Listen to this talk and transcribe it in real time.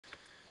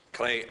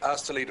Can I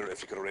ask the Leader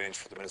if you could arrange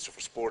for the Minister for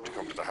Sport to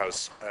come to the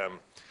House?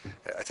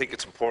 I think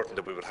it's important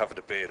that we would have a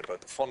debate about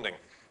the funding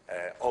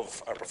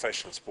of our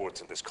professional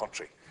sports in this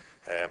country.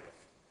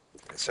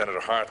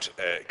 Senator Hart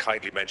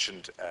kindly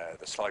mentioned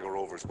the Sligo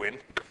Rovers win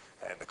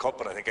in the Cup,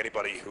 and I think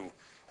anybody who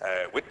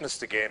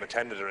witnessed the game,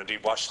 attended or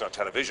indeed watched it on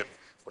television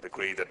would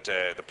agree that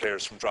the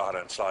players from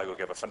Drogheda and Sligo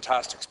gave a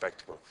fantastic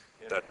spectacle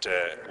that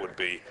would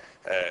be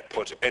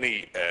put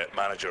any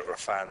manager or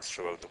fans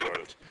throughout the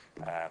world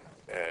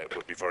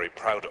would be very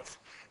proud of.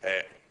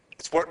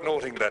 It's worth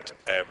noting that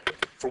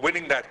for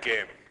winning that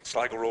game,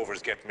 Sligo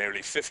Rovers get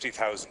merely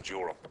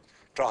 €50,000.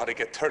 Drogheda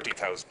get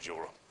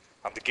 €30,000.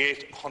 And the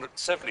gate,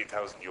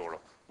 €170,000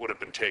 would have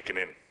been taken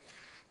in.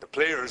 The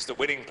players, the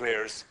winning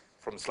players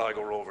from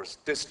Sligo Rovers,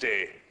 this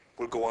day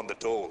will go on the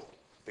dole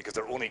because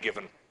they're only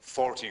given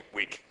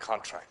 40-week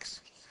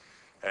contracts.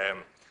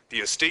 The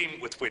esteem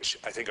with which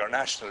I think our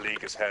National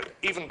League is held,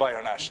 even by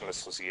our National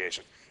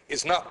Association,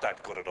 is not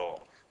that good at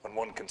all when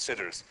one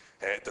considers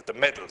that the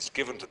medals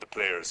given to the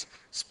players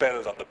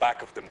spelled on the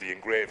back of them the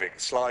engraving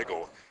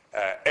Sligo,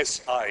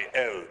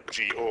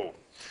 S-I-L-G-O.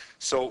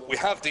 So we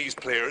have these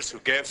players who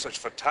gave such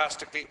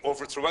fantastically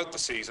throughout the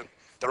season.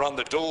 They're on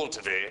the dole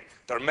today.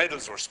 Their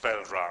medals were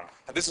spelled wrong.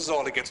 And this is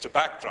all against a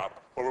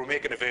backdrop where we're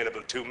making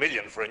available €2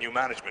 million for a new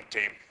management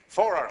team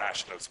for our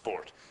national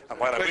sport. And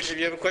while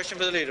you have a question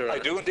for the Leader? I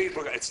do indeed.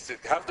 It's to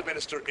have the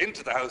Minister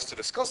into the House to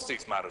discuss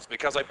these matters,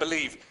 because I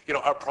believe,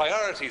 our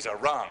priorities are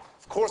wrong.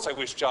 Of course I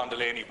wish John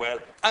Delaney well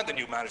and the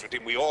new management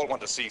team. We all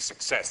want to see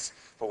success.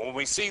 But when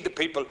we see the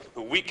people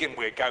who week in,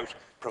 week out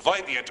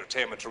provide the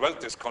entertainment throughout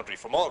this country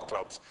from all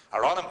clubs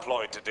are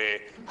unemployed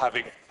today,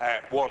 having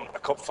won a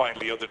cup final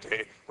the other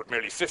day with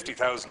merely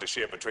 50,000 to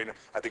share between them,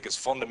 I think is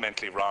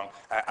fundamentally wrong.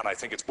 And I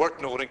think it's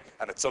worth noting,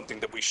 and it's something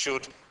that we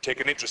should take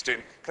an interest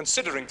in,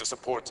 considering the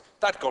support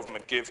that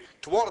government give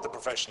to all of the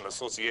professional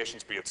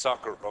associations, be it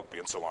soccer, rugby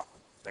and so on.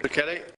 Thank you. Kelly.